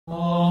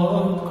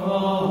In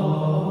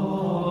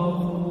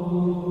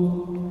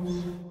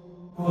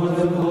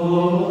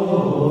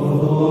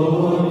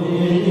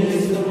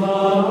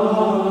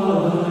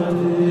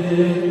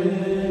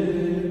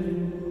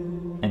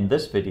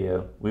this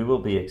video, we will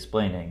be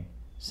explaining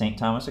St.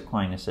 Thomas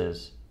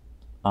Aquinas'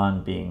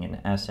 On Being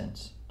in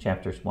Essence,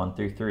 chapters 1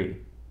 through 3.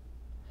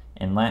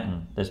 In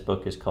Latin, this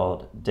book is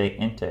called De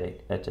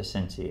Ente et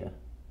Essentia.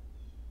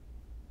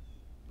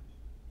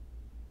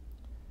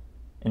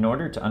 In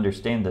order to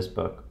understand this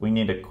book, we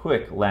need a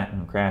quick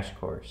Latin crash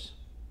course.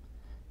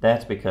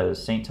 That's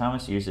because St.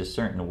 Thomas uses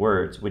certain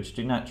words which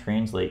do not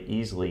translate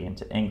easily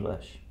into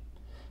English,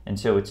 and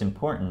so it's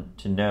important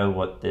to know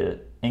what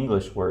the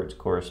English words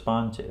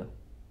correspond to.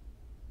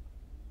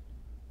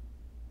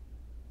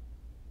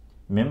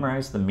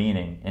 Memorize the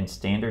meaning and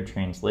standard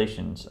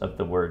translations of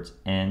the words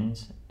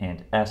ens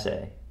and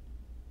esse.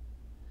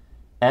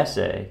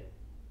 Esse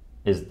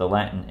is the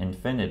Latin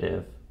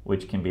infinitive,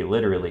 which can be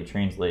literally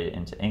translated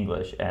into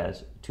English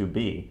as to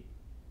be.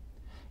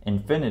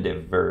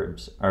 Infinitive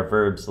verbs are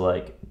verbs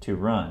like to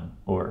run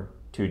or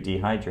to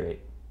dehydrate.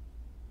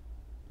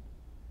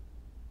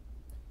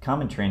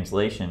 Common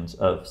translations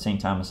of St.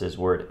 Thomas's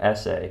word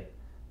esse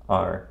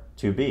are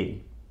to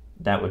be,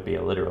 that would be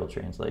a literal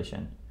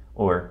translation,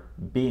 or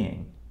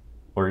being,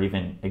 or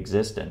even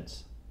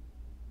existence.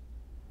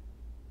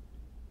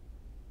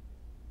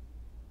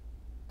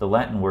 The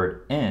Latin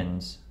word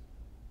ens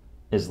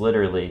is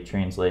literally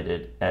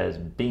translated as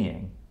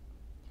being.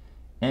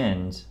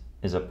 Ens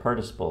is a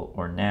participle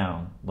or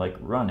noun like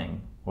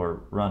running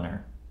or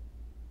runner.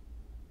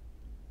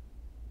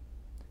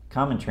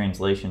 Common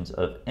translations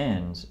of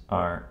ens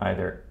are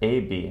either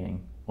a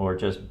being or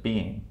just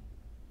being.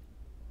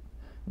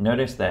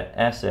 Notice that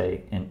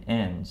esse and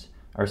ens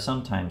are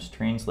sometimes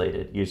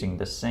translated using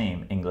the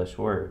same English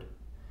word.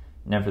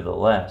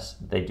 Nevertheless,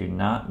 they do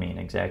not mean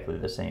exactly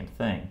the same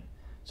thing,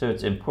 so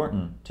it's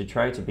important to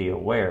try to be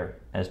aware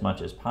as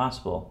much as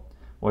possible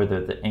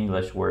whether the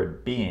English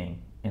word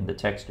being in the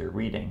text you're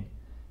reading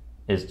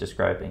is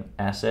describing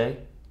esse,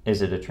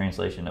 is it a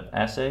translation of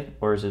esse,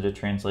 or is it a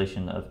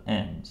translation of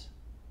ens?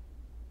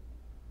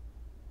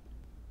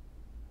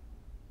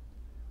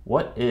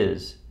 What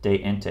is De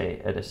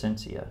Ente et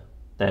Essentia?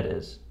 That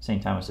is,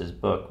 St. Thomas's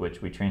book,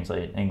 which we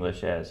translate in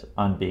English as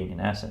On Being in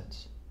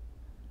Essence.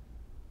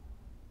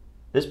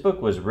 This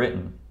book was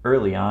written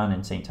early on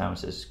in St.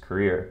 Thomas's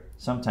career,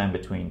 sometime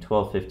between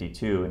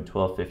 1252 and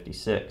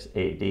 1256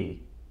 AD.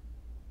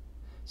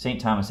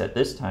 St. Thomas at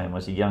this time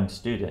was a young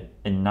student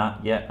and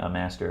not yet a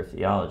master of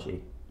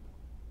theology.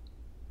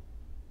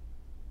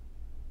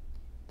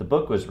 The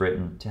book was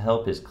written to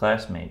help his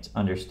classmates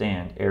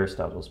understand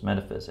Aristotle's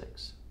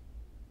metaphysics.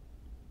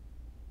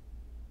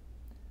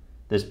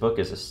 This book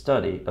is a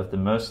study of the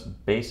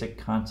most basic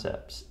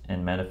concepts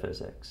in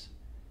metaphysics.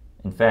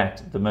 In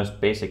fact, the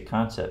most basic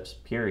concepts,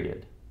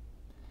 period.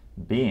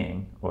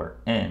 Being, or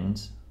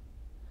ens,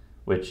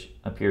 which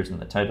appears in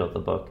the title of the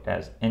book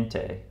as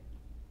ente,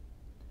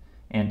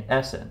 and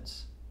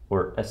essence,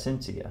 or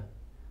essentia,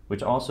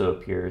 which also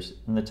appears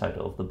in the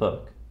title of the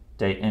book,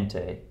 De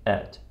Ente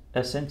et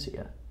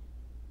Essentia.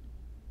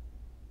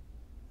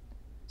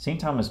 St.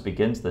 Thomas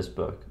begins this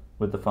book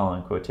with the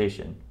following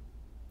quotation: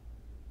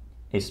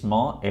 "A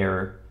small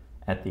error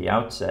at the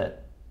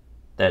outset,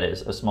 that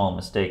is, a small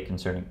mistake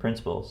concerning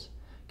principles,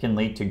 can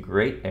lead to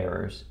great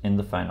errors in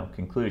the final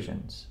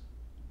conclusions.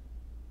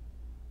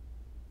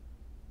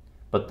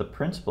 But the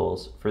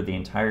principles for the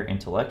entire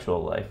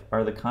intellectual life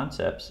are the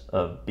concepts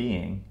of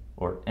being,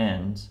 or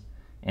ens,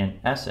 and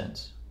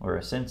essence, or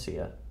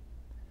essentia,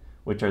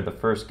 which are the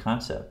first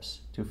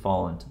concepts to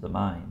fall into the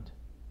mind.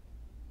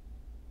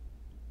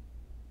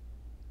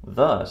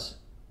 Thus,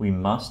 we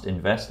must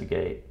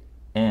investigate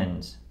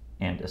ens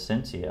and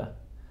essentia,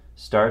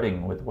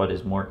 starting with what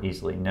is more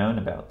easily known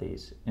about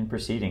these and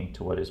proceeding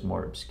to what is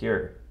more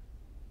obscure."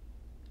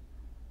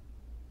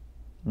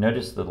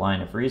 Notice the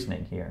line of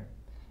reasoning here.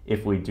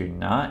 If we do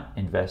not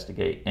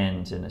investigate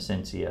ens and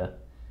essentia,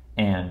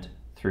 and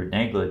through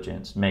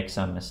negligence make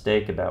some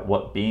mistake about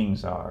what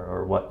beings are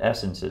or what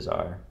essences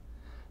are,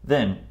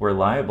 then we're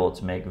liable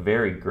to make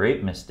very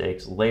great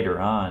mistakes later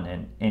on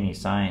in any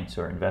science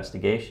or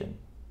investigation.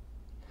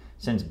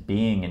 Since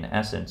being and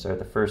essence are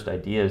the first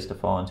ideas to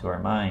fall into our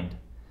mind,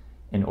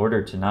 in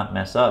order to not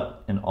mess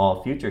up in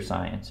all future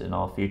science and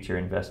all future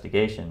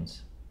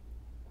investigations,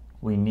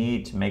 we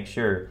need to make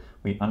sure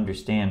we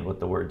understand what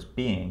the words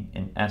being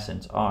and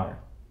essence are.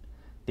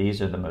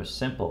 These are the most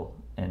simple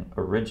and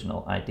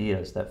original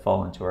ideas that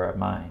fall into our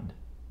mind.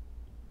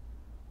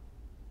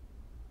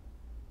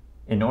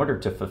 In order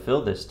to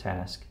fulfill this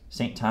task,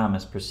 St.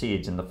 Thomas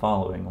proceeds in the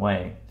following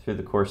way through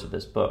the course of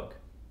this book.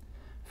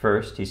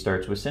 First, he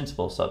starts with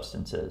sensible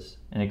substances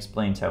and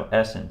explains how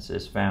essence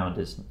is found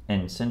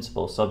in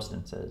sensible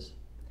substances.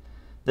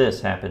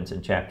 This happens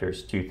in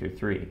chapters 2 through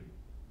 3.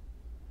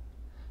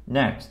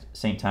 Next,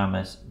 St.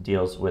 Thomas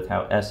deals with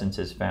how essence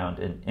is found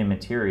in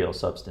immaterial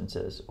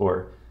substances,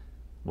 or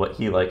what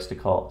he likes to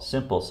call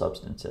simple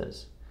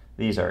substances.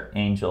 These are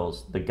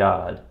angels, the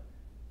God,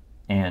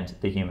 and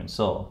the human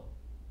soul.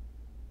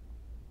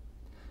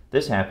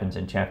 This happens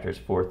in chapters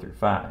 4 through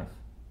 5.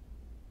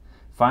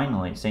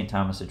 Finally, St.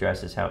 Thomas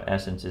addresses how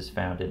essence is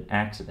found in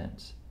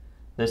accidents.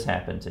 This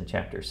happens in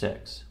chapter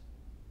 6.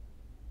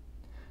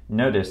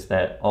 Notice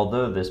that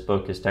although this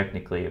book is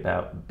technically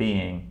about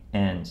being,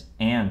 ends,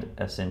 and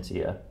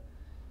essentia,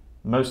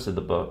 most of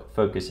the book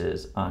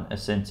focuses on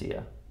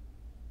essentia.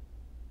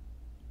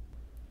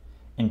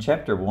 In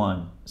chapter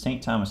 1,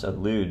 St. Thomas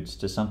alludes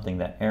to something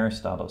that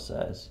Aristotle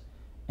says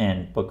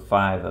in Book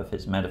 5 of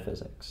his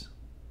Metaphysics.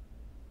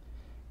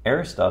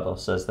 Aristotle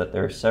says that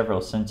there are several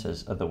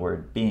senses of the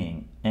word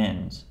being,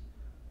 ens,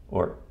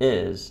 or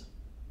is,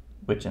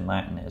 which in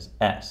Latin is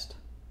est.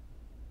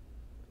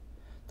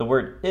 The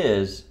word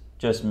is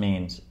just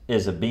means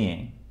is a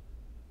being,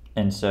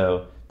 and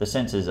so the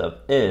senses of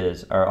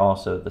is are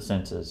also the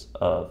senses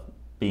of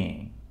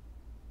being.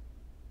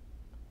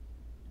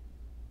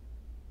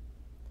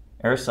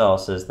 Aristotle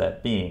says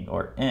that being,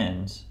 or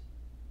ens,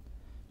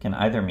 can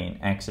either mean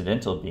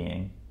accidental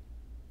being,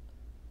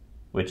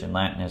 which in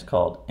Latin is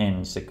called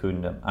ens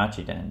secundum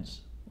accidens,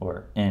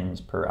 or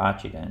ens per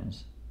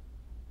accidens,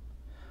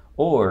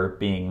 or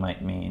being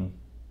might mean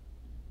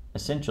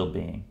essential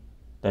being,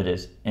 that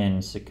is,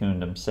 ens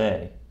secundum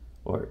se,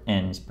 or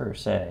ens per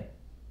se.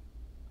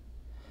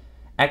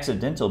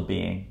 Accidental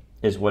being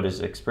is what is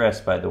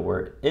expressed by the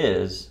word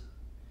is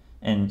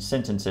in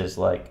sentences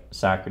like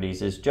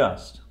Socrates is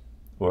just,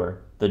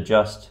 or the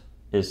just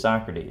is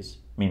Socrates,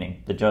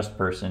 meaning the just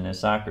person is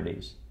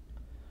Socrates,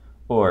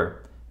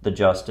 or the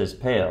just is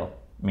pale,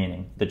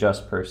 meaning the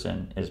just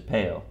person is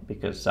pale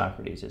because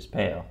Socrates is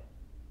pale.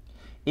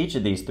 Each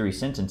of these three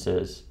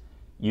sentences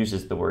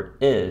uses the word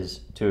is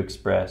to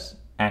express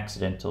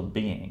accidental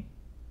being.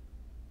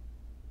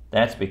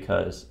 That's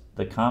because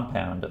the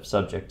compound of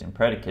subject and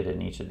predicate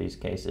in each of these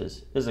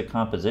cases is a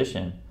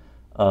composition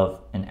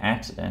of an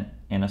accident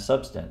and a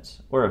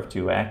substance, or of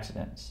two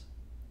accidents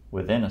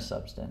within a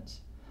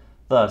substance.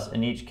 Thus,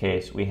 in each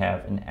case, we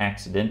have an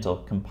accidental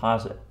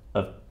composite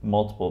of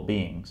multiple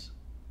beings.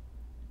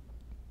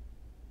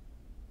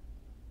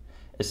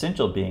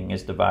 Essential being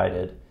is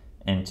divided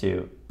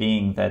into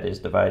being that is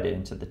divided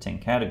into the 10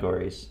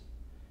 categories,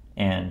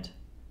 and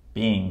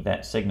being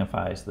that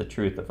signifies the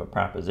truth of a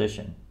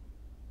proposition.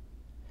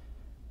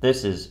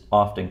 This is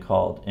often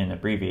called in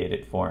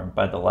abbreviated form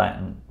by the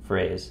Latin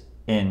phrase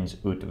ens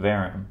ut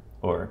verum,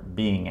 or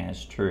being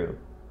as true.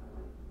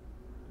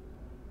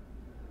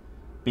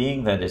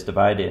 Being that is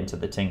divided into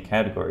the 10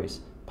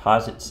 categories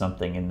posits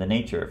something in the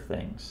nature of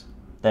things.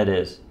 That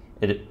is,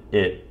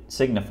 it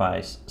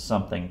signifies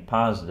something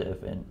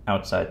positive and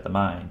outside the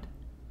mind.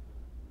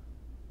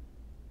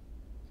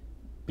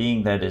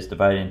 Being that is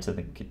divided into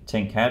the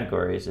 10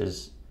 categories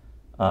is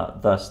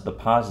thus the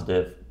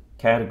positive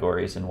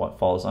categories and what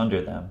falls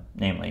under them,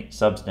 namely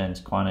substance,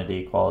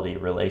 quantity, quality,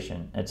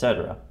 relation,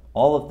 etc.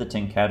 All of the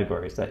 10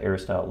 categories that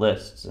Aristotle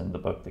lists in the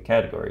book The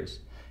Categories,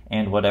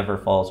 and whatever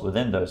falls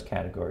within those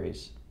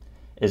categories,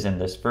 is in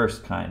this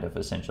first kind of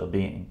essential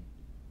being.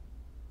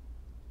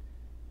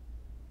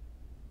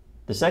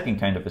 The second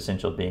kind of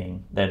essential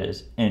being, that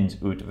is, ens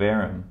ut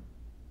verum,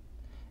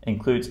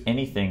 includes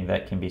anything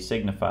that can be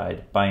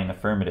signified by an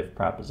affirmative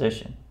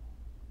proposition.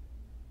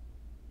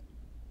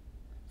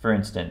 For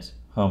instance,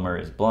 Homer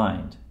is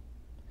blind.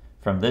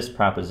 From this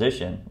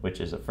proposition, which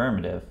is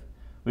affirmative,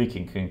 we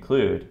can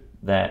conclude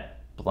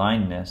that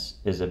blindness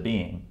is a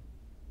being.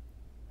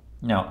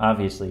 Now,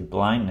 obviously,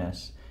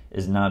 blindness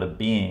is not a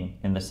being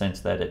in the sense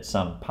that it's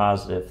some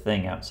positive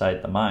thing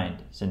outside the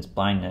mind, since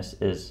blindness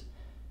is,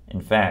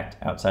 in fact,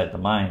 outside the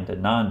mind, a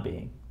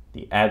non-being,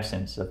 the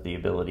absence of the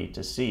ability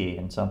to see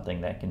in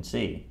something that can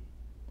see.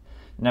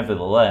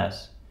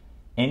 Nevertheless,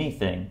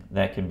 anything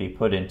that can be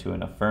put into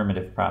an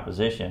affirmative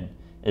proposition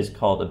is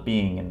called a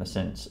being in the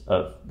sense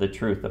of the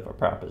truth of a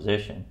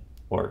proposition,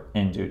 or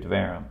ens ut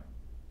verum.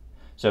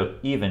 So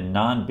even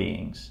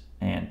non-beings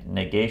and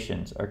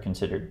negations are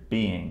considered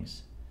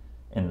beings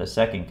in the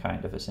second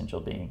kind of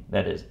essential being,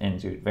 that is,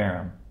 ens ut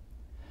verum.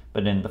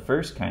 But in the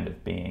first kind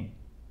of being,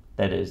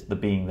 that is, the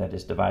being that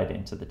is divided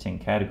into the 10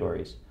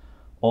 categories,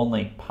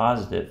 only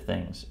positive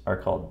things are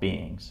called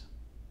beings.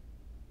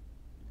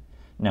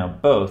 Now,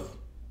 both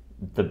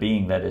the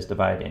being that is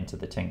divided into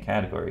the 10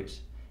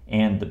 categories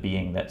and the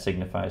being that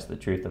signifies the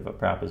truth of a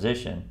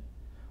proposition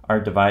are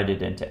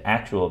divided into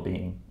actual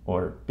being,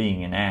 or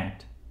being in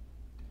act,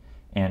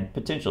 and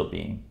potential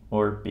being,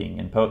 or being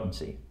in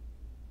potency.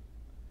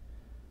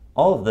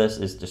 All of this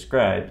is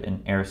described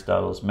in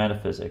Aristotle's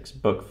Metaphysics,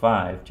 Book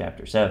 5,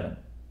 Chapter 7.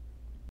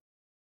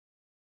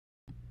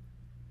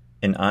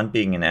 In On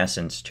Being and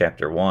Essence,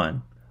 Chapter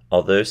 1,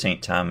 although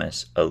St.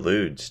 Thomas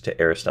alludes to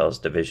Aristotle's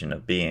division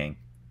of being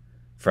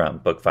from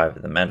Book 5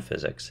 of the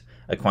Metaphysics,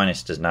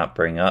 Aquinas does not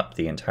bring up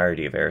the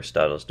entirety of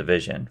Aristotle's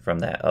division from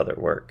that other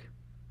work.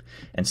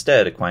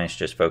 Instead, Aquinas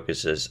just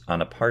focuses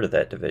on a part of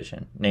that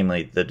division,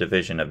 namely the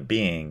division of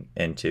being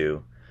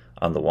into,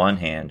 on the one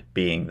hand,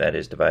 being that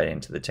is divided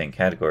into the 10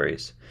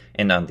 categories,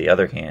 and on the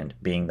other hand,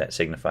 being that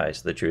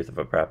signifies the truth of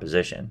a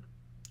proposition,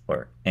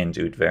 or ens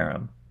ut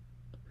verum.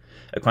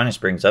 Aquinas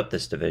brings up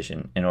this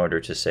division in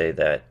order to say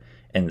that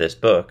In this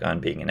book on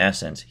being and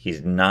essence,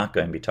 he's not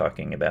going to be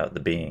talking about the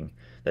being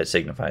that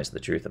signifies the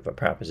truth of a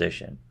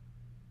proposition.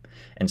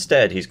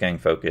 Instead, he's going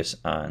to focus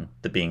on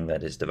the being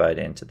that is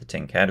divided into the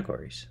 10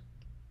 categories.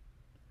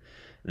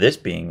 This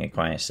being,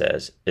 Aquinas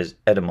says, is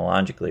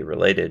etymologically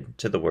related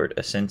to the word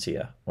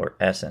essentia, or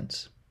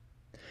essence.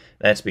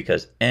 That's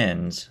because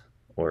ens,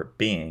 or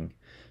being,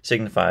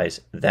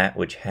 signifies that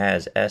which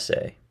has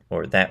esse,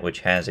 or that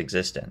which has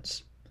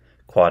existence,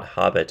 quod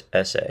habet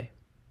esse.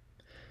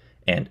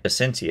 And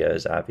essentia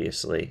is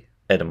obviously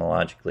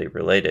etymologically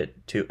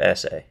related to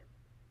esse.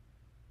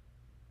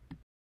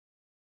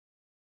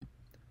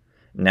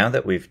 Now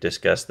that we've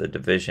discussed the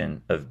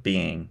division of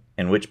being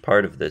and which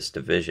part of this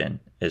division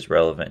is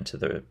relevant to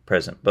the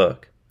present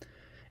book,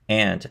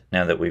 and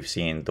now that we've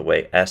seen the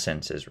way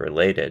essence is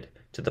related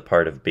to the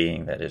part of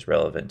being that is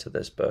relevant to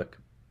this book,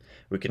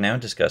 we can now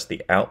discuss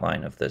the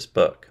outline of this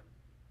book.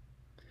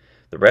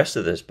 The rest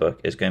of this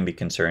book is going to be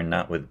concerned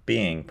not with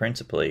being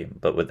principally,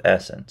 but with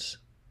essence.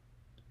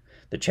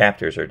 The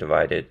chapters are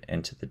divided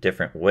into the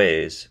different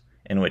ways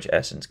in which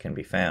essence can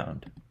be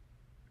found.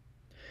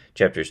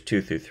 Chapters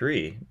 2 through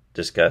 3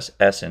 discuss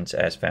essence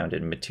as found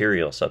in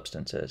material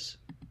substances.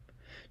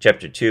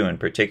 Chapter 2 in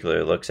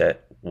particular looks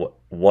at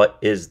what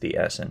is the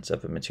essence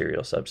of a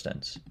material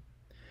substance.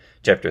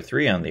 Chapter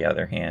 3, on the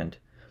other hand,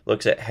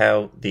 looks at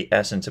how the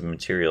essence of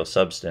material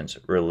substance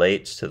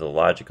relates to the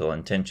logical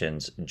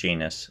intensions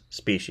genus,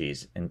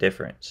 species, and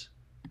difference.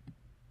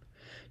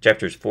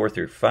 Chapters 4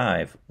 through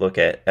 5 look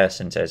at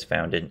essence as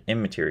found in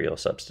immaterial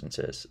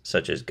substances,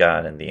 such as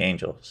God and the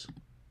angels.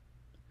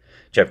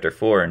 Chapter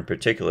 4 in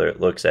particular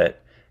looks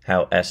at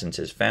how essence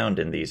is found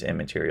in these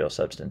immaterial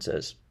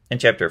substances, and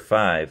Chapter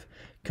 5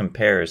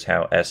 compares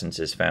how essence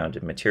is found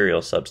in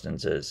material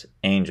substances,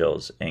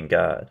 angels, and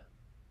God.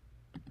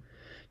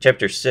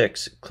 Chapter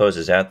 6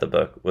 closes out the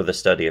book with a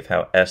study of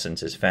how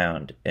essence is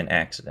found in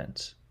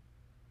accidents.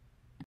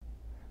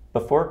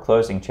 Before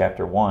closing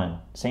Chapter 1,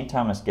 St.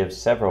 Thomas gives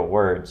several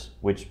words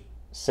which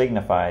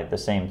signify the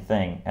same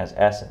thing as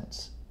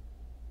essence.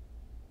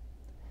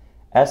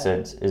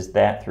 Essence is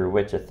that through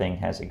which a thing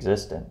has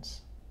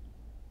existence.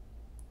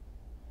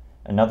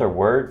 Another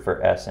word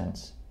for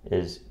essence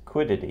is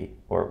quiddity,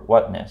 or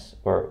whatness,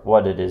 or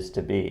what it is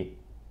to be.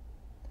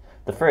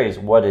 The phrase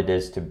what it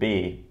is to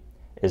be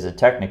is a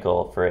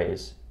technical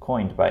phrase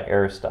coined by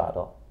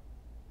Aristotle.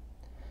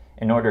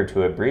 In order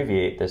to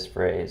abbreviate this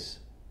phrase,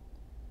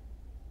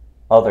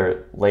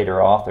 other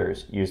later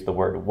authors use the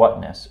word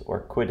whatness or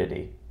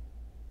quiddity.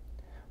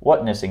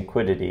 Whatness and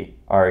quiddity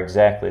are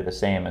exactly the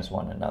same as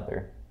one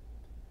another.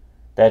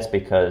 That's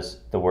because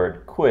the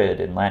word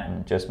quid in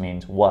Latin just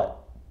means what.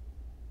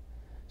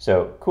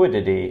 So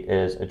quiddity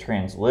is a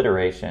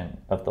transliteration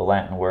of the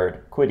Latin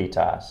word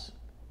quidditas.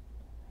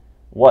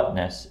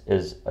 Whatness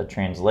is a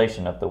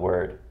translation of the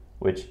word,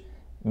 which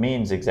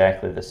means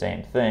exactly the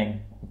same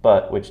thing,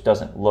 but which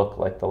doesn't look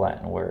like the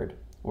Latin word,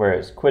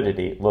 whereas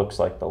quiddity looks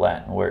like the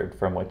Latin word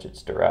from which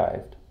it's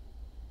derived.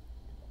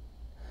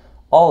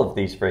 All of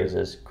these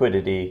phrases,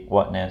 quiddity,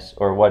 whatness,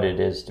 or what it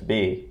is to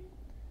be,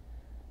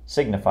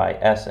 signify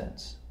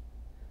essence,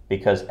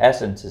 because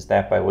essence is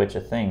that by which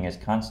a thing is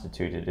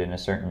constituted in a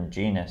certain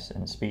genus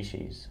and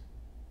species,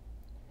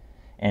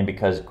 and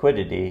because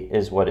quiddity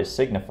is what is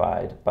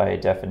signified by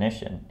a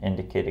definition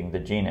indicating the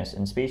genus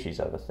and species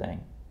of a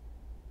thing.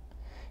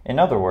 In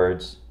other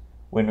words,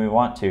 when we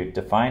want to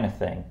define a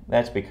thing,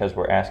 that's because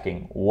we're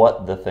asking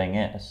what the thing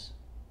is.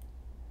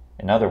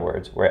 In other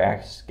words, we're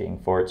asking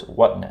for its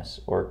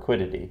whatness or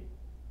quiddity.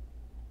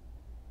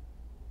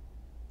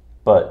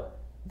 But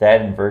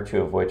that in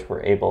virtue of which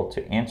we're able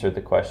to answer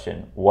the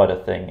question what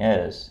a thing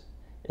is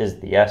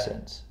the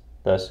essence.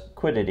 Thus,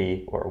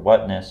 quiddity or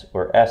whatness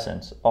or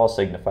essence all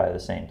signify the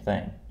same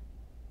thing.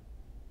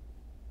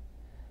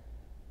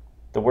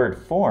 The word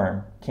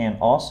form can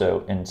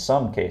also, in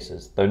some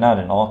cases, though not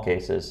in all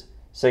cases,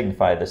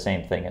 signify the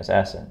same thing as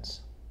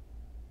essence.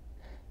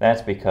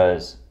 That's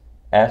because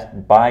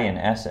by an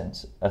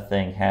essence, a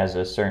thing has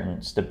a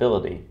certain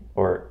stability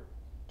or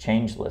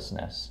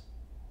changelessness.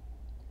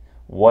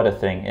 What a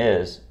thing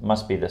is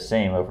must be the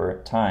same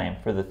over time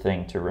for the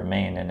thing to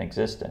remain in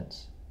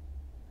existence.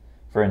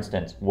 For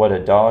instance, what a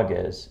dog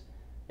is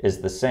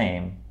the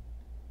same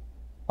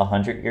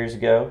 100 years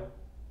ago,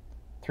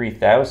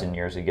 3,000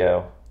 years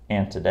ago,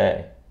 and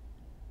today.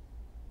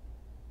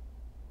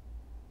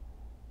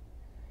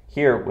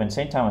 Here, when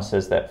St. Thomas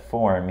says that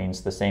form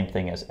means the same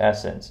thing as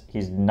essence,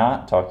 he's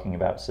not talking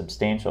about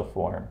substantial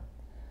form,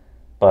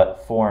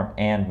 but form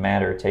and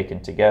matter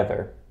taken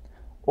together,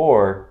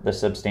 or the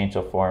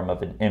substantial form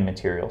of an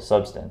immaterial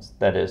substance,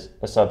 that is,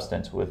 a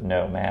substance with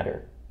no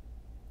matter.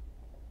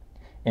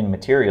 In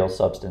material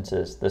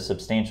substances, the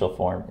substantial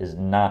form is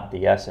not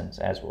the essence,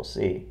 as we'll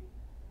see.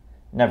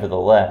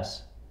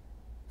 Nevertheless,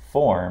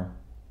 form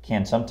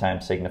can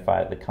sometimes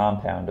signify the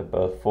compound of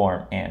both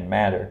form and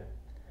matter.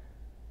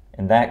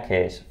 In that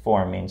case,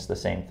 form means the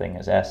same thing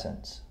as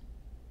essence.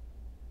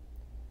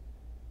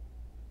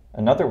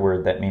 Another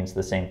word that means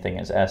the same thing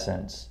as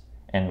essence,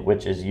 and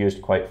which is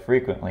used quite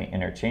frequently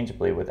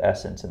interchangeably with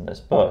essence in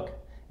this book,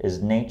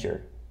 is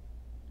nature.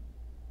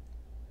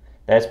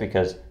 That's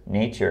because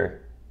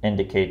nature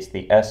indicates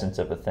the essence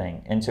of a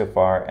thing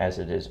insofar as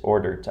it is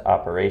ordered to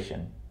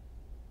operation.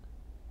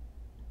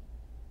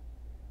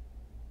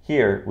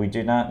 Here, we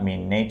do not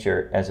mean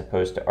nature as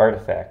opposed to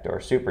artifact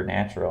or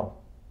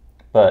supernatural,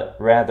 but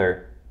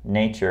rather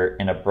nature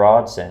in a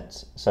broad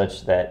sense,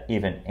 such that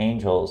even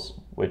angels,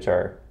 which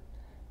are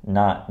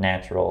not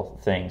natural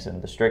things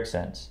in the strict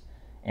sense,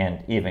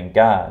 and even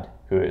God,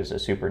 who is a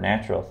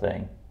supernatural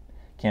thing,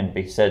 can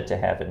be said to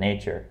have a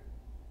nature.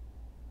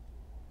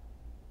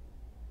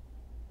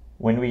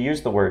 When we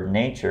use the word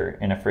nature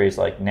in a phrase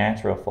like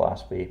natural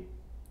philosophy,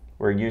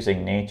 we're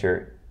using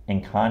nature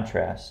in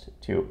contrast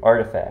to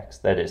artifacts,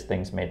 that is,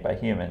 things made by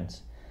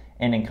humans,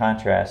 and in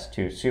contrast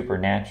to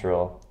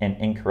supernatural and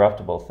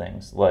incorruptible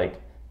things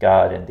like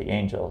God and the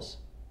angels.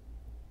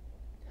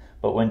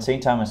 But when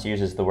St. Thomas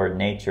uses the word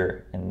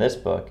nature in this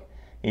book,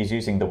 he's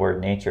using the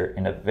word nature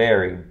in a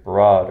very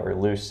broad or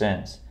loose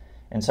sense,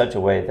 in such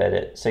a way that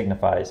it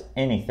signifies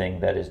anything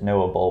that is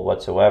knowable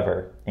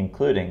whatsoever,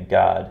 including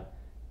God,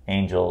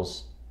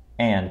 angels,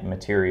 and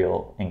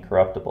material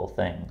incorruptible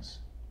things.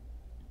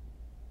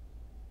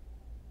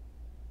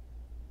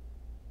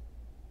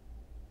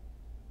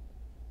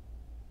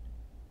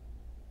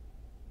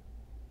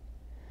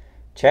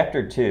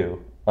 Chapter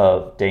 2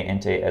 of De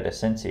Ente et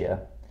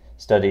Essentia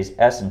studies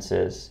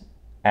essences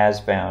as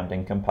found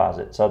in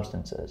composite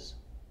substances,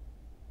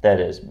 that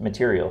is,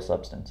 material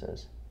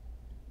substances.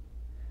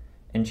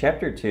 In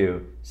Chapter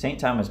 2, St.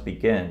 Thomas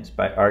begins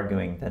by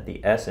arguing that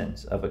the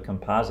essence of a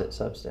composite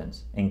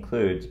substance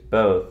includes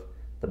both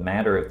the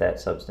matter of that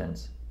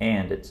substance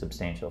and its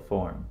substantial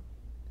form.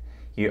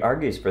 He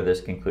argues for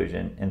this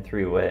conclusion in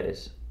three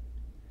ways.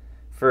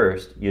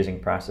 First, using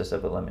process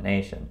of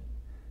elimination.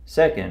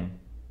 Second,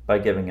 by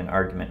giving an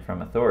argument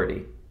from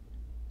authority.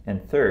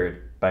 And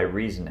third, by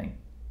reasoning.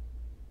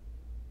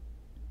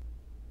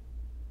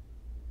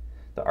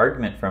 The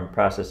argument from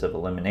process of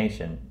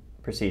elimination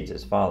proceeds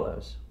as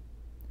follows.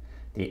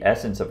 The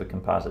essence of a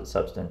composite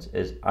substance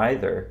is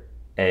either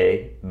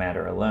A,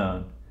 matter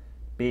alone,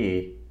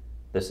 B,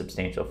 the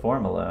substantial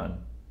form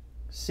alone,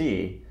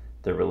 C,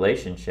 the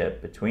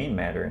relationship between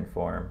matter and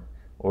form,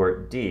 or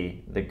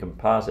D, the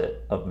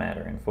composite of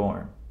matter and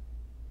form.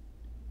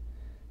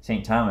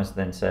 St. Thomas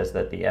then says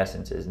that the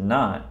essence is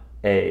not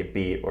A,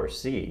 B, or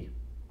C.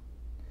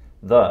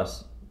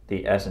 Thus,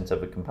 the essence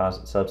of a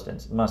composite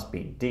substance must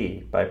be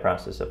D by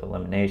process of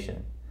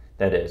elimination,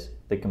 that is,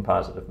 the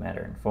composite of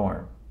matter and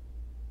form.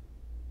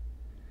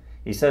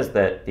 He says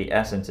that the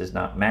essence is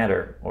not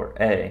matter, or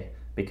A,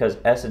 because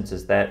essence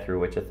is that through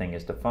which a thing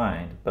is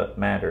defined, but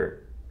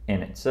matter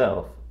in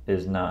itself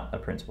is not a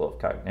principle of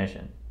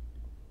cognition.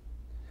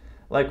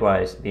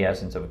 Likewise, the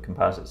essence of a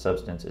composite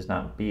substance is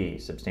not B,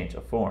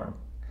 substantial form.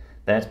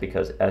 That's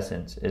because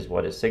essence is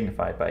what is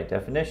signified by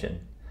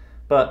definition.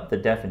 But the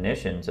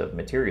definitions of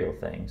material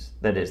things,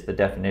 that is, the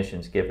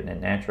definitions given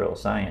in natural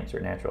science or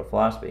natural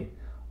philosophy,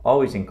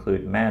 always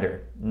include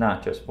matter,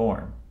 not just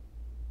form.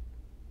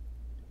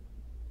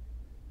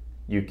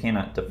 You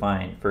cannot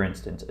define, for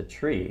instance, a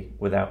tree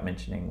without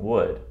mentioning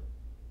wood.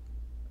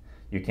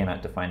 You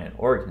cannot define an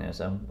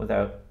organism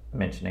without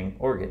mentioning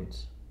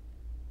organs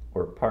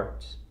or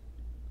parts.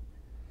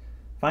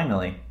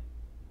 Finally,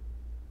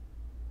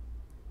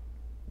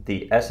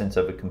 the essence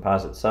of a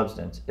composite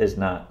substance is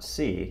not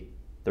C,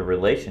 the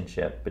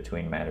relationship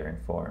between matter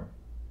and form.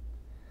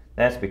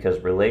 That's because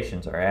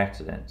relations are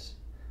accidents,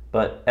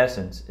 but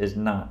essence is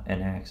not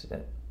an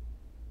accident.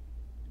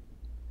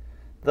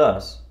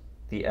 Thus,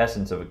 the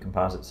essence of a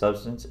composite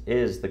substance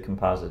is the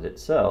composite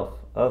itself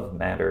of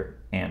matter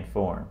and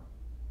form,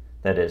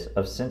 that is,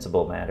 of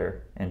sensible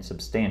matter and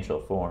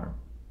substantial form.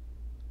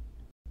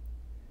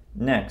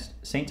 Next,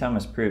 St.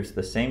 Thomas proves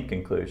the same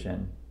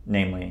conclusion,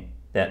 namely,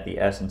 that the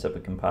essence of a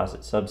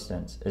composite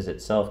substance is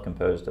itself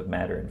composed of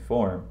matter and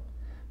form,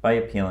 by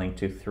appealing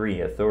to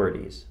three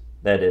authorities,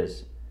 that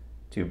is,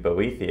 to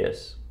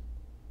Boethius,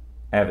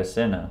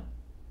 Avicenna,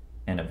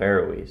 and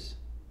Averroes.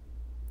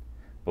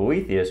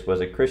 Boethius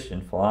was a Christian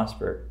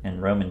philosopher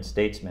and Roman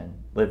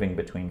statesman living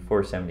between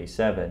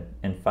 477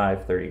 and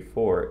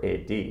 534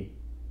 AD.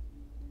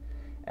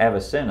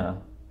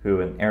 Avicenna, who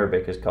in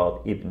Arabic is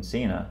called Ibn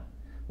Sina,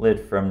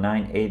 lived from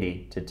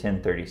 980 to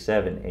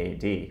 1037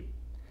 AD.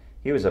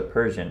 He was a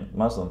Persian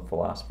Muslim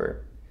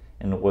philosopher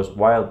and was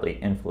wildly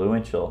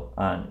influential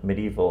on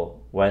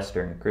medieval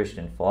Western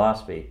Christian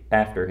philosophy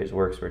after his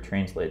works were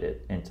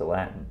translated into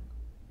Latin.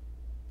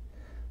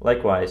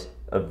 Likewise,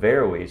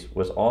 Averroes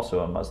was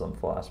also a Muslim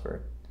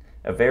philosopher.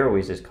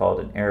 Averroes is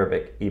called in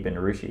Arabic Ibn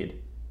Rushd.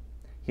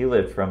 He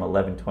lived from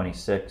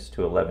 1126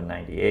 to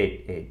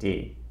 1198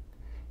 AD.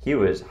 He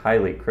was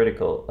highly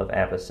critical of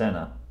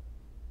Avicenna.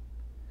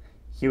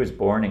 He was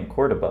born in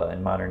Cordoba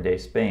in modern-day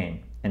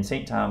Spain, and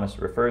St. Thomas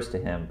refers to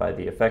him by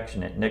the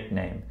affectionate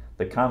nickname,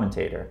 the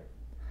Commentator.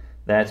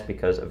 That's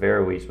because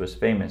Averroes was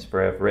famous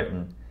for having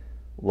written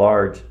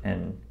large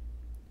and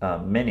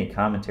many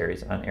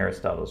commentaries on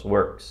Aristotle's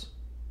works.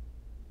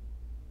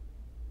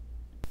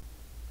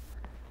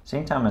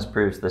 St. Thomas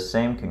proves the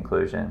same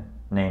conclusion,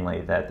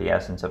 namely that the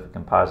essence of a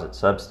composite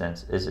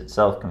substance is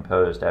itself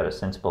composed out of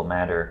sensible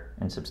matter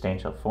and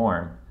substantial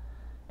form,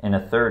 in a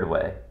third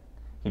way.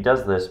 He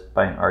does this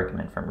by an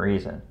argument from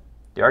reason.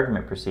 The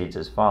argument proceeds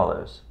as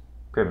follows.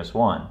 Premise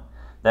 1,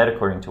 that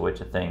according to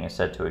which a thing is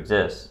said to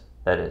exist,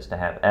 that is, to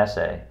have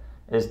esse,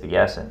 is the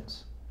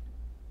essence.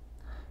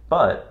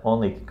 But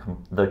only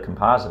the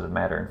composite of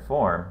matter and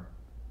form,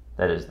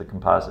 that is, the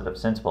composite of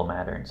sensible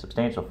matter and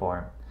substantial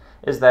form,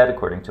 is that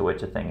according to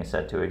which a thing is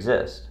said to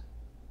exist.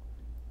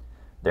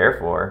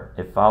 Therefore,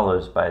 it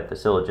follows by the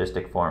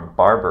syllogistic form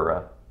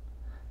barbara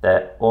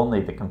that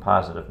only the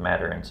composite of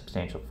matter and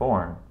substantial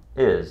form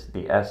is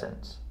the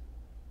essence.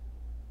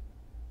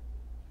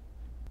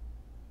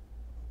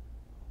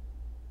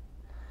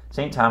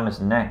 St. Thomas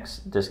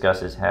next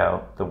discusses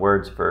how the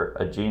words for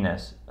a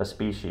genus, a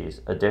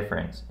species, a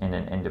difference, and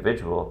an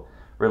individual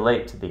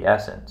relate to the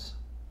essence.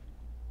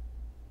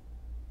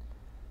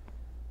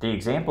 The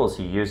examples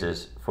he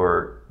uses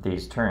for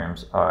these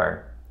terms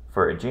are,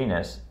 for a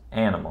genus,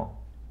 animal;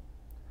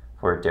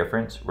 for a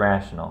difference,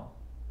 rational;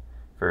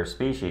 for a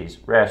species,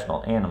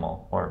 rational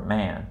animal or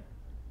man;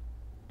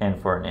 and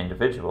for an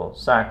individual,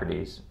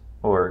 Socrates,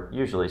 or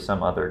usually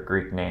some other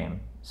Greek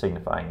name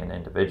signifying an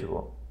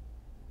individual.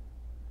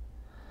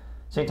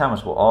 St.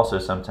 Thomas will also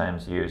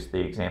sometimes use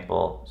the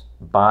example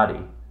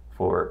body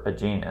for a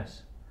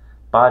genus.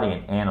 Body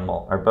and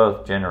animal are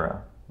both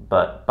genera,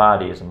 but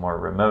body is a more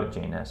remote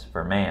genus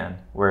for man,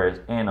 whereas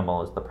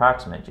animal is the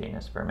proximate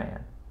genus for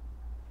man.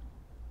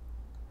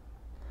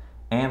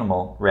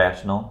 Animal,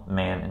 rational,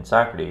 man, and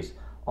Socrates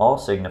all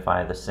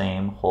signify the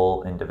same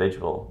whole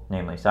individual,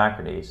 namely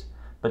Socrates,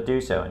 but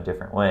do so in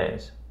different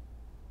ways.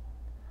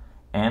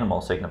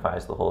 Animal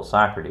signifies the whole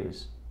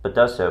Socrates, but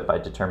does so by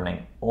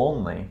determining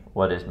only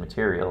what is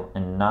material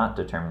and not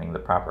determining the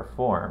proper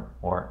form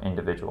or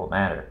individual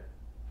matter.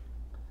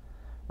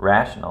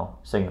 Rational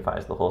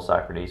signifies the whole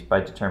Socrates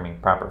by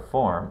determining proper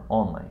form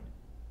only.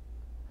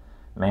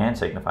 Man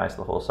signifies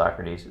the whole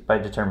Socrates by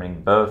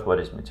determining both what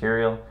is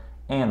material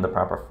and the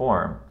proper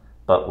form,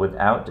 but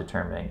without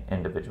determining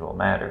individual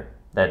matter,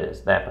 that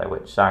is, that by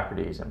which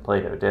Socrates and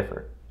Plato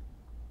differ.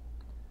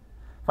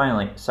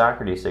 Finally,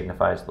 Socrates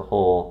signifies the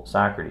whole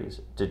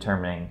Socrates,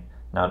 determining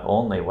not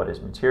only what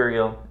is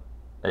material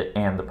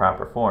and the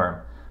proper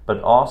form,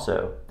 but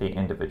also the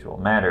individual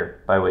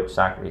matter by which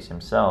Socrates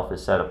himself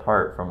is set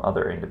apart from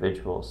other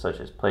individuals such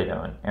as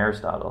Plato and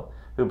Aristotle,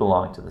 who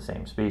belong to the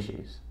same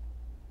species.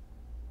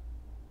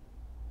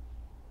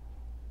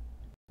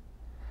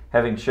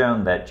 Having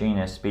shown that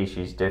genus,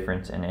 species,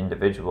 difference, and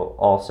individual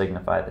all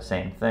signify the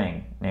same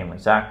thing, namely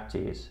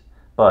Socrates,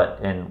 but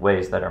in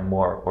ways that are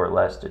more or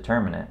less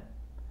determinate,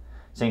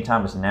 St.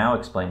 Thomas now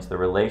explains the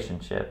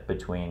relationship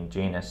between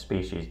genus,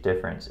 species,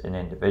 difference, and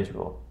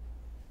individual.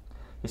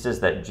 He says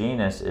that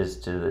genus is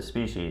to the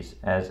species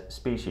as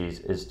species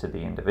is to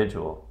the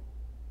individual.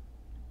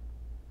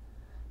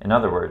 In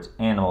other words,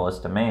 animal is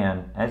to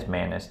man as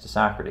man is to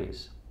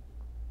Socrates.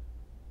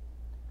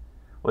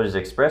 What is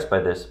expressed by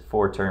this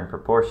four-term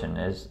proportion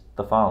is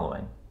the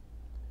following.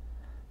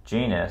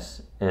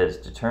 Genus is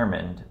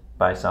determined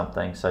by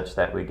something such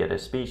that we get a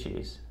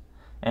species,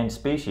 and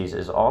species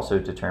is also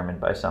determined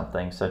by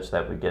something such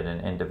that we get an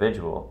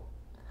individual.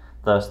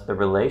 Thus, the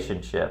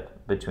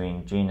relationship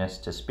between genus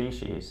to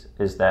species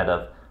is that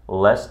of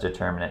less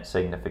determinate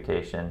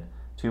signification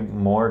to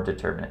more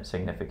determinate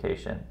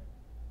signification.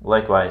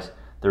 Likewise,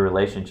 the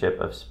relationship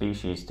of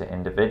species to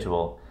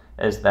individual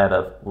is that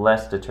of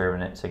less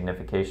determinate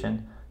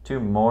signification to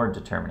more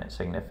determinate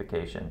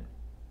signification.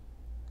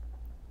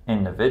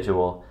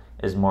 Individual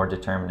is more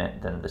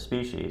determinate than the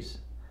species,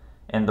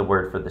 and the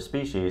word for the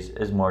species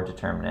is more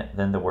determinate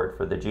than the word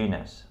for the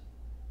genus.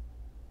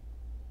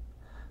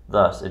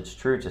 Thus, it's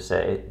true to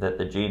say that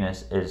the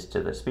genus is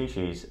to the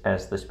species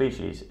as the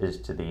species is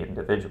to the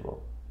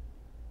individual.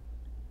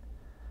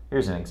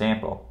 Here's an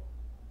example.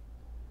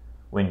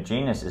 When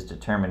genus is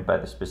determined by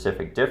the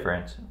specific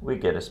difference, we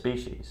get a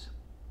species.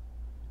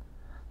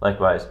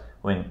 Likewise,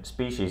 when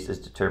species is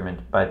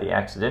determined by the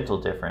accidental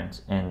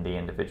difference in the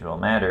individual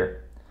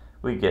matter,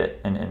 we get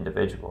an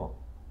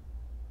individual.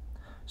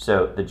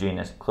 So the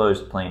genus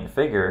closed plane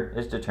figure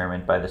is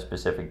determined by the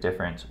specific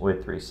difference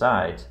with three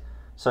sides,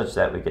 such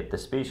that we get the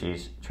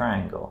species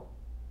triangle.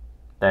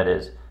 That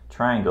is,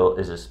 triangle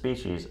is a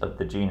species of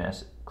the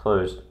genus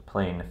closed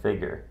plane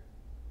figure.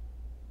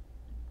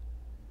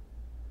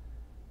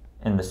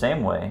 In the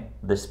same way,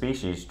 the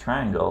species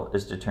triangle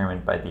is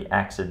determined by the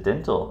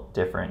accidental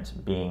difference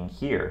being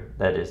here,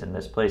 that is, in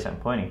this place I'm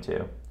pointing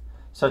to,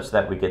 such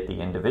that we get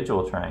the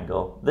individual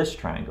triangle, this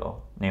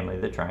triangle, namely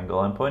the triangle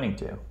I'm pointing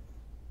to.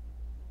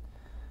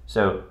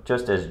 So,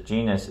 just as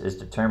genus is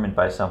determined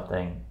by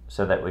something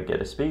so that we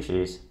get a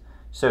species,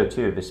 so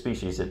too the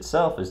species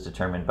itself is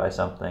determined by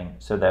something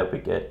so that we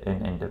get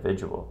an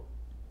individual.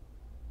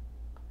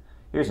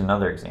 Here's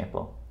another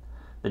example.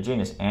 The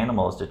genus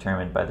animal is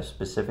determined by the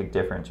specific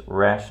difference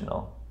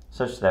rational,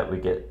 such that we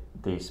get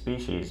the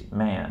species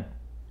man.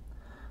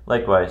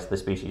 Likewise, the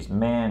species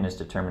man is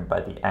determined by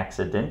the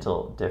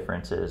accidental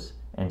differences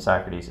in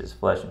Socrates'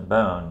 flesh and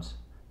bones,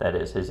 that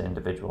is, his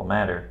individual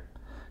matter,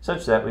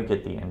 such that we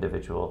get the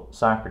individual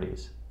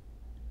Socrates.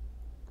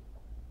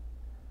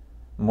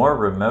 More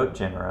remote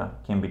genera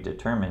can be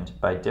determined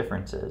by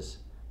differences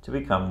to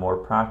become more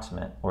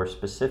proximate or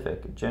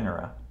specific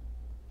genera.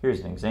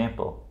 Here's an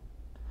example.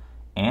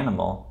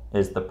 Animal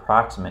is the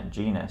proximate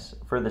genus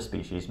for the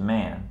species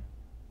man.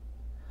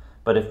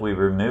 But if we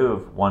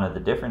remove one of the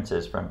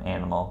differences from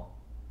animal,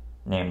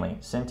 namely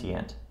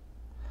sentient,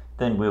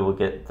 then we will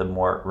get the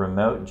more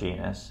remote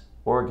genus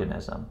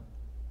organism.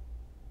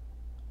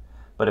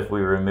 But if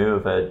we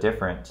remove a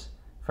difference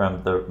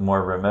from the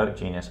more remote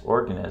genus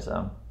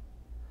organism,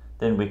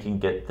 then we can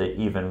get the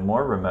even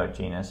more remote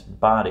genus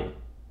body.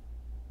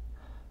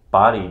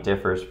 Body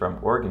differs from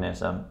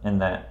organism in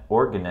that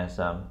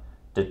organism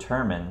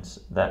determines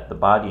that the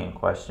body in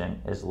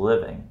question is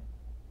living.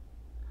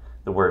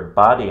 The word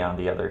body, on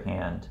the other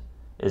hand,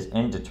 is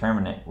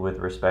indeterminate with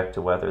respect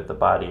to whether the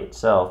body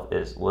itself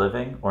is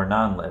living or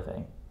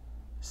non-living,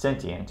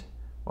 sentient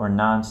or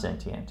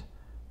non-sentient,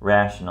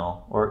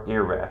 rational or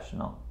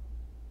irrational.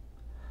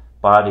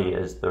 Body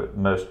is the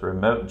most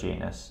remote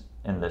genus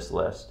in this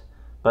list,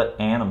 but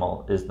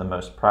animal is the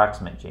most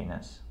proximate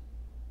genus.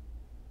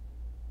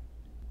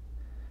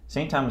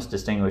 St. Thomas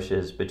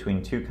distinguishes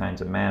between two kinds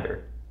of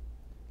matter: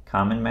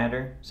 common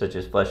matter, such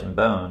as flesh and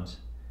bones,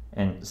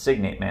 and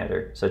signate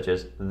matter, such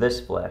as this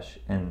flesh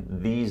and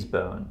these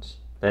bones,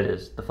 that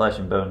is, the flesh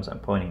and bones I'm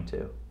pointing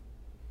to.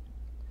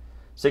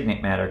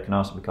 Signate matter can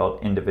also be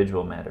called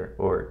individual matter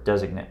or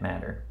designate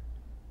matter.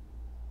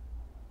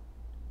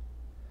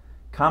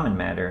 Common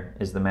matter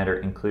is the matter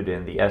included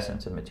in the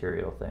essence of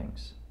material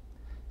things.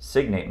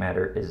 Signate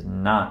matter is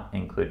not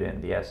included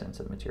in the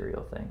essence of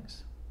material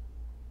things.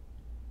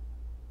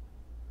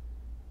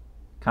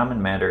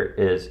 Common matter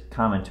is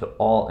common to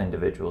all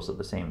individuals of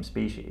the same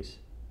species.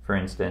 For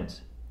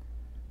instance,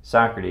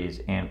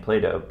 Socrates and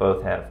Plato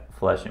both have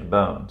flesh and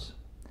bones,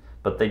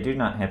 but they do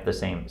not have the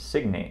same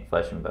signate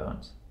flesh and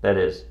bones. That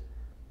is,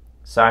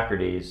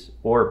 Socrates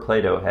or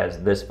Plato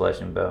has this flesh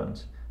and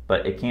bones,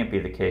 but it can't be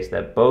the case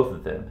that both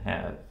of them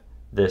have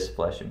this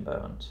flesh and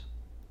bones.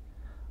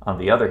 On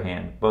the other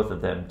hand, both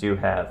of them do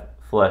have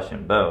flesh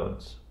and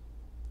bones,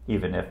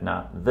 even if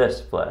not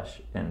this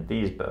flesh and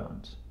these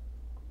bones.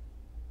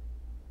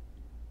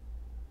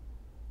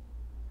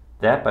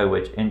 That by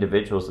which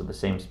individuals of the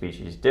same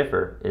species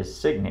differ is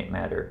signate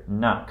matter,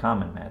 not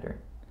common matter.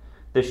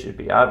 This should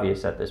be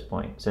obvious at this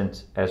point,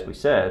 since, as we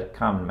said,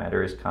 common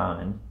matter is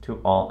common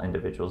to all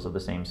individuals of the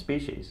same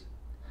species.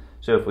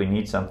 So if we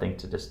need something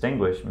to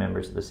distinguish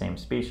members of the same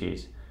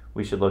species,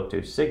 we should look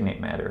to signate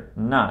matter,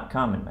 not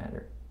common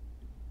matter.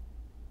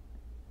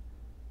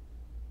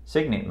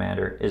 Signate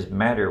matter is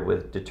matter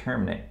with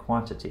determinate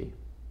quantity.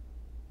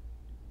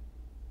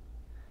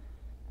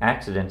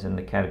 Accidents in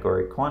the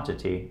category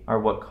quantity are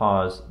what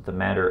cause the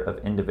matter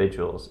of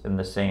individuals in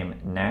the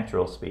same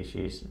natural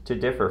species to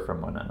differ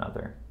from one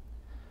another.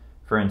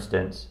 For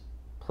instance,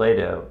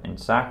 Plato and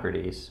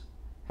Socrates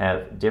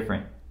have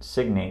different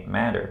signate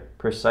matter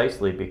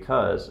precisely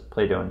because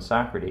Plato and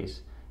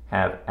Socrates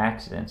have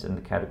accidents in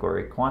the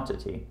category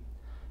quantity,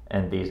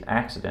 and these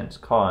accidents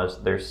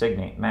cause their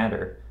signate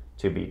matter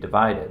to be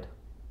divided.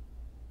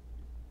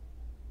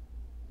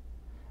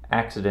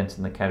 Accidents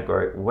in the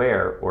category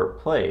where or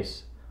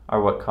place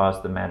are what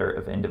cause the matter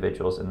of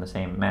individuals in the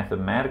same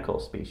mathematical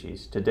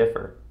species to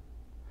differ.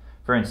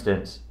 For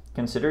instance,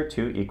 consider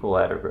two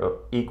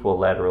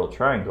equilateral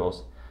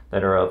triangles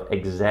that are of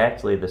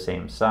exactly the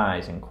same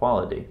size and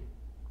quality.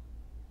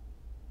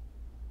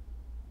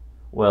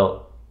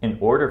 Well, in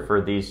order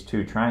for these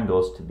two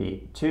triangles to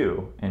be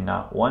two and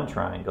not one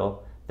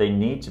triangle, they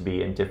need to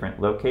be in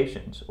different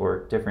locations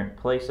or different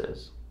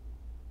places.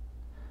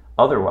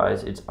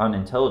 Otherwise, it's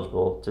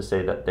unintelligible to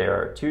say that there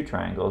are two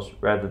triangles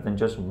rather than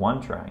just one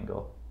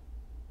triangle.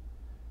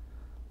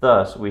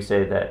 Thus, we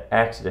say that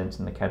accidents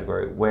in the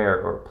category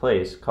where or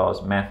place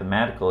cause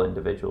mathematical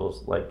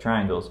individuals, like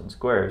triangles and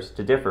squares,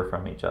 to differ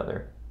from each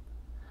other.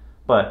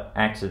 But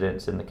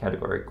accidents in the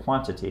category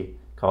quantity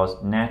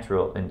cause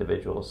natural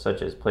individuals,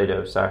 such as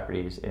Plato,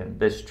 Socrates, and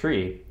this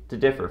tree, to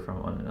differ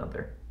from one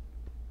another.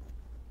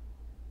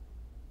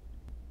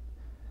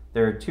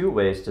 There are two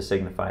ways to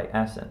signify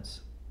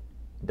essence.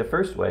 The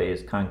first way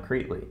is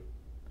concretely.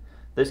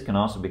 This can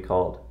also be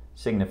called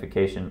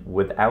signification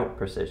without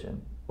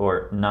precision,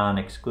 or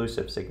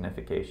non-exclusive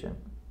signification.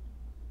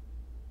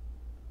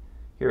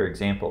 Here are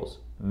examples: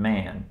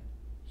 man,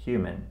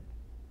 human.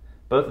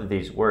 Both of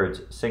these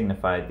words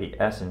signify the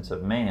essence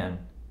of man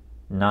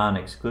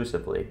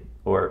non-exclusively,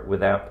 or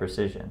without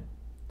precision.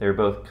 They're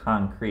both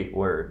concrete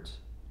words.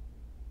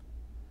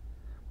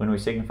 When we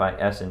signify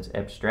essence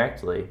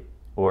abstractly,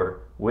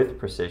 or with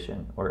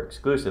precision, or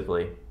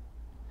exclusively,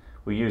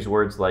 we use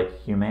words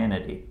like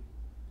humanity.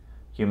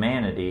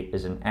 Humanity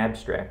is an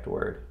abstract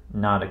word,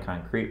 not a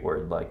concrete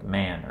word like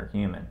man or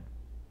human.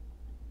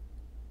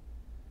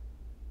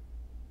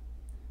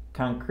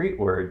 Concrete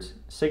words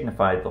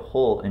signify the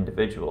whole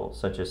individual,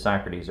 such as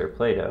Socrates or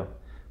Plato,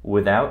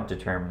 without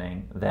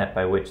determining that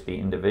by which the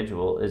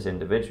individual is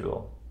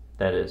individual,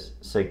 that is,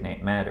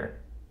 signate matter.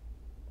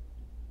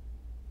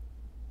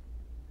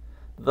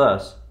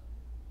 Thus,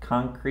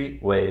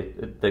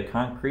 the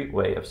concrete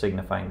way of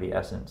signifying the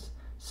essence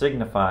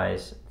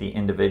signifies the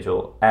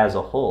individual as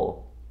a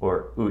whole,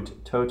 or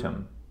ut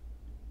totum.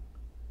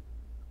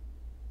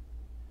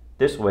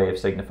 This way of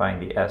signifying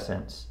the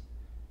essence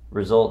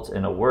results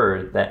in a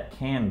word that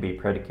can be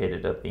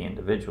predicated of the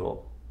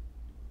individual.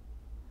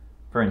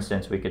 For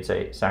instance, we could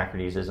say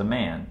Socrates is a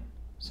man,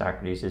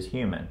 Socrates is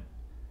human.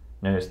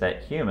 Notice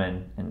that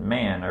human and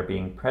man are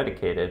being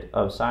predicated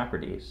of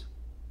Socrates.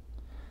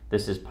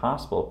 This is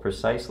possible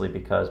precisely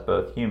because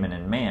both human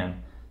and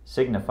man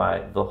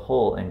signify the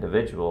whole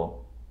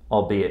individual,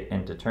 albeit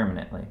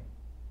indeterminately.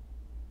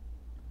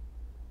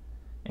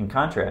 In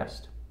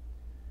contrast,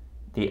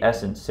 the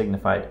essence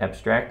signified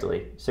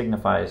abstractly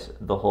signifies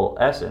the whole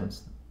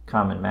essence,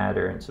 common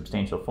matter and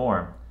substantial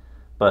form,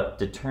 but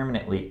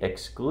determinately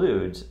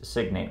excludes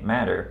signate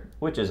matter,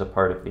 which is a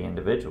part of the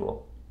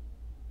individual.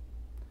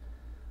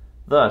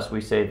 Thus,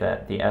 we say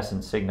that the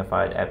essence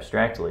signified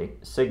abstractly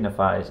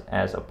signifies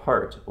as a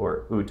part,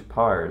 or ut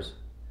pars,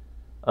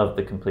 of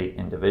the complete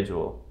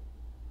individual.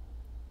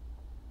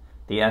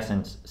 The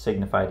essence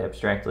signified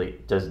abstractly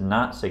does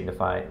not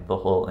signify the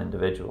whole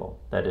individual,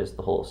 that is,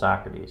 the whole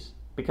Socrates,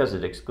 because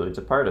it excludes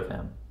a part of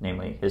him,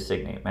 namely his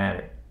signate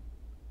matter.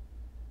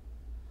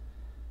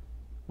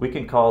 We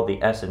can call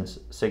the essence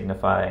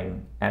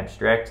signifying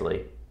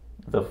abstractly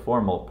the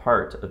formal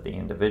part of the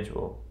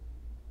individual.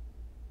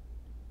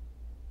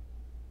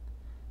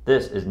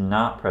 This is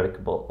not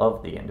predicable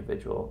of the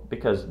individual,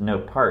 because no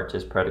part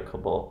is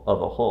predicable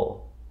of a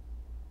whole.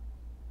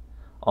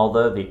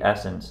 Although the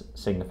essence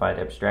signified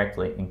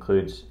abstractly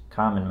includes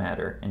common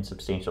matter and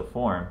substantial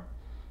form,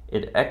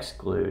 it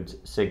excludes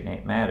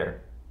signate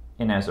matter,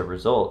 and as a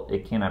result,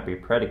 it cannot be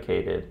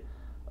predicated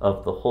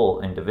of the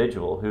whole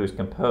individual, who is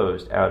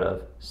composed out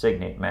of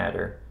signate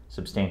matter,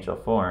 substantial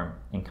form,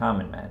 and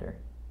common matter.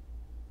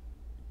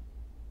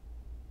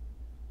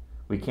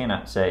 We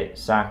cannot say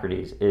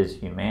Socrates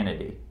is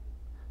humanity.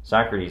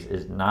 Socrates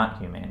is not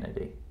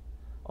humanity,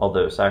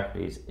 although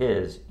Socrates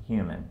is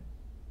human.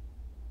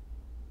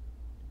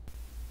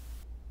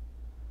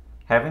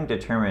 Having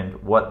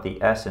determined what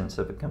the essence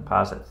of a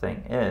composite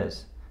thing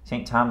is,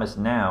 St. Thomas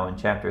now, in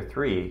chapter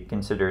 3,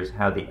 considers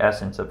how the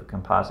essence of a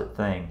composite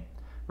thing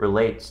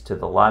relates to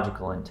the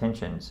logical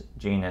intensions,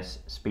 genus,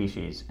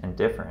 species, and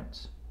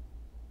difference.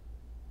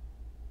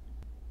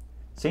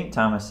 St.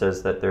 Thomas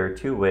says that there are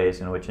two ways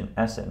in which an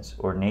essence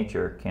or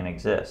nature can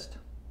exist.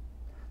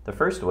 The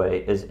first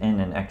way is in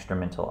an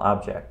extramental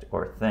object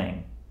or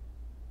thing.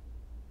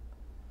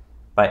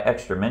 By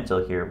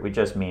extramental here, we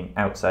just mean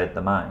outside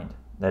the mind,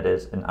 that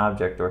is, an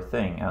object or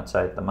thing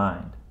outside the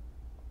mind.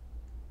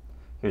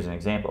 Here's an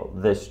example,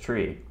 this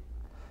tree.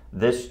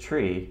 This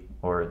tree,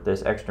 or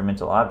this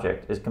extramental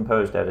object, is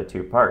composed out of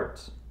two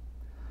parts.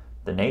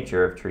 The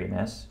nature of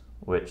treeness,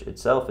 which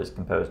itself is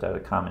composed out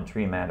of common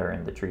tree matter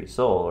and the tree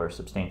soul, or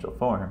substantial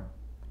form,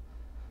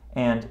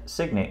 and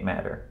signate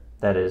matter,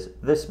 that is,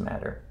 this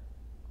matter.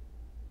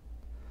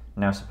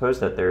 Now suppose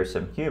that there is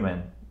some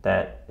human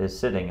that is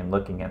sitting and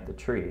looking at the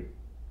tree.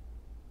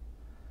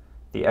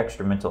 The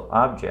extramental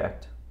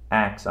object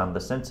acts on the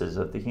senses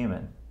of the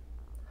human.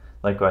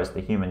 Likewise, the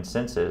human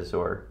senses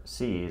or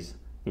sees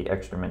the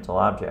extramental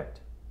object.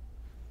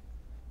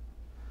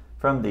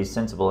 From these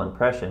sensible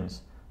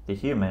impressions, the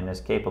human is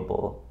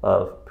capable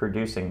of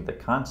producing the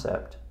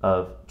concept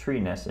of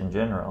treeness in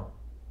general.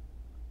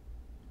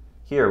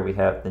 Here we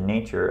have the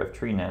nature of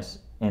treeness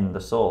in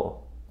the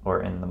soul,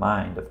 or in the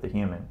mind of the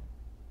human.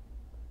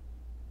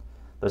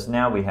 Thus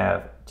now we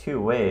have two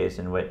ways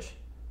in which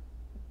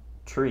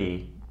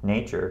tree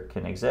nature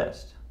can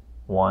exist.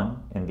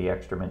 One in the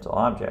extramental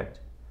object,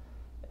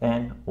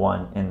 and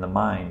one in the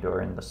mind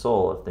or in the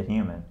soul of the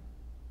human.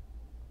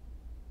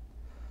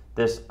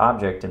 This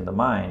object in the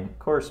mind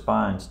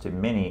corresponds to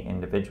many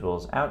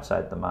individuals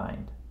outside the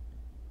mind.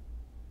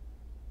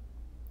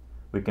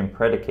 We can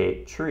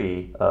predicate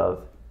tree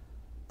of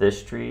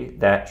this tree,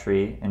 that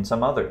tree, and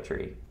some other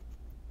tree,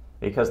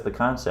 because the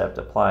concept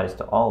applies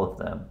to all of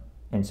them,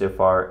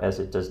 insofar as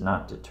it does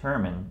not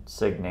determine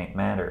signate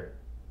matter,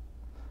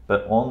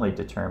 but only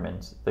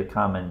determines the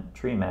common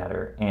tree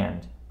matter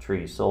and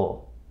tree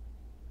soul.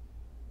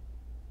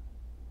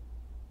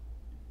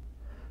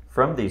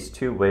 From these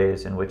two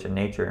ways in which a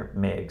nature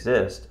may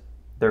exist,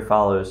 there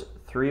follows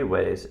three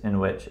ways in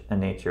which a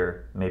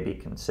nature may be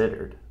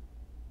considered.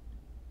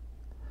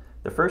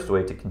 The first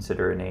way to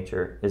consider a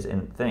nature is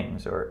in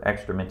things or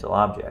extramental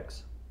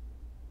objects.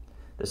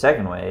 The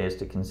second way is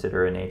to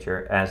consider a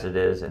nature as it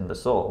is in the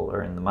soul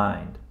or in the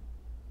mind.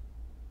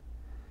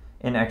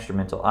 In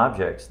extramental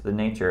objects, the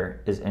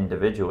nature is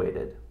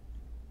individuated.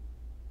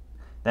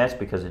 That's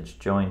because it's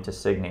joined to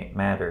signate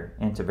matter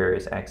and to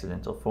various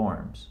accidental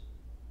forms.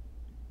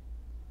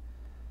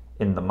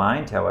 In the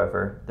mind,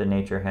 however, the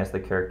nature has the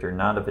character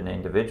not of an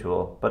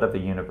individual, but of a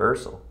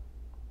universal.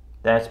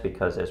 That's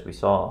because, as we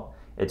saw,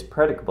 it's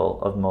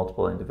predicable of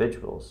multiple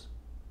individuals.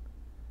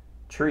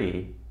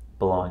 Tree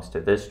belongs to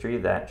this tree,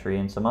 that tree,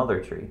 and some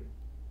other tree.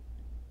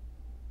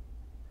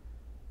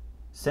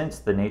 Since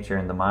the nature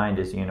in the mind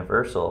is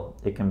universal,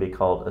 it can be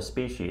called a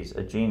species,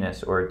 a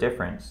genus, or a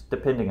difference,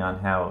 depending on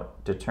how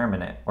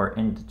determinate or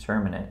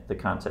indeterminate the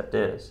concept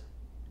is.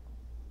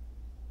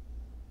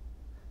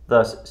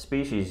 Thus,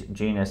 species,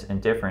 genus,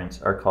 and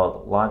difference are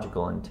called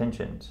logical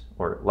intensions,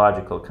 or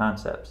logical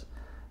concepts.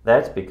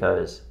 That's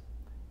because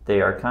they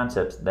are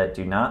concepts that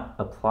do not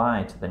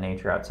apply to the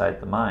nature outside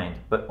the mind,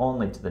 but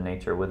only to the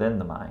nature within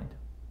the mind.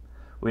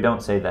 We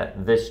don't say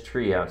that this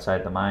tree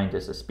outside the mind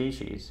is a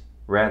species.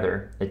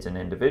 Rather, it's an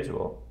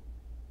individual.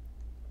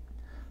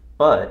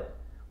 But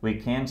we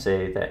can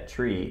say that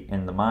tree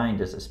in the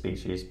mind is a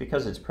species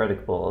because it's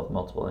predicable of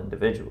multiple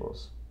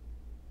individuals.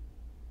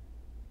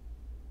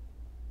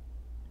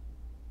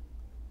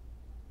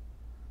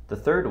 The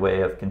third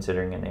way of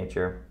considering a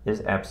nature is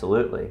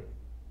absolutely.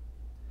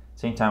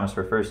 St. Thomas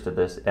refers to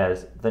this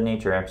as the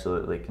nature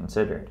absolutely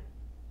considered.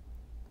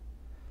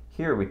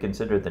 Here we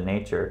consider the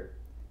nature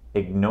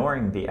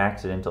ignoring the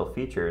accidental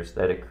features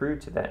that accrue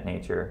to that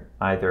nature,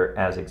 either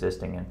as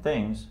existing in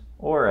things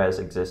or as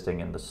existing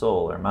in the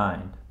soul or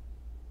mind.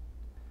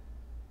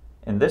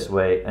 In this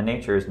way, a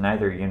nature is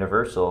neither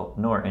universal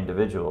nor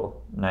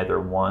individual, neither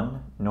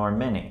one nor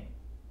many.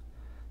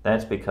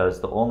 That's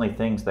because the only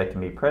things that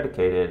can be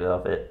predicated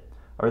of it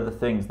are the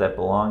things that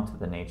belong to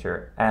the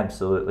nature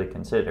absolutely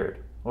considered,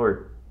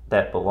 or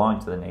that belong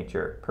to the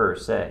nature per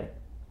se.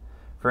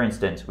 For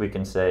instance, we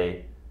can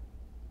say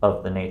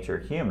of the nature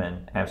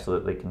human,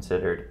 absolutely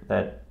considered,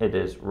 that it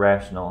is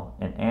rational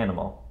and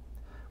animal.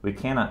 We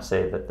cannot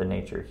say that the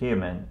nature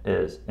human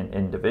is an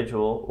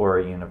individual or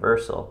a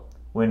universal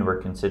when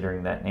we're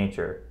considering that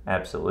nature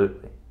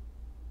absolutely.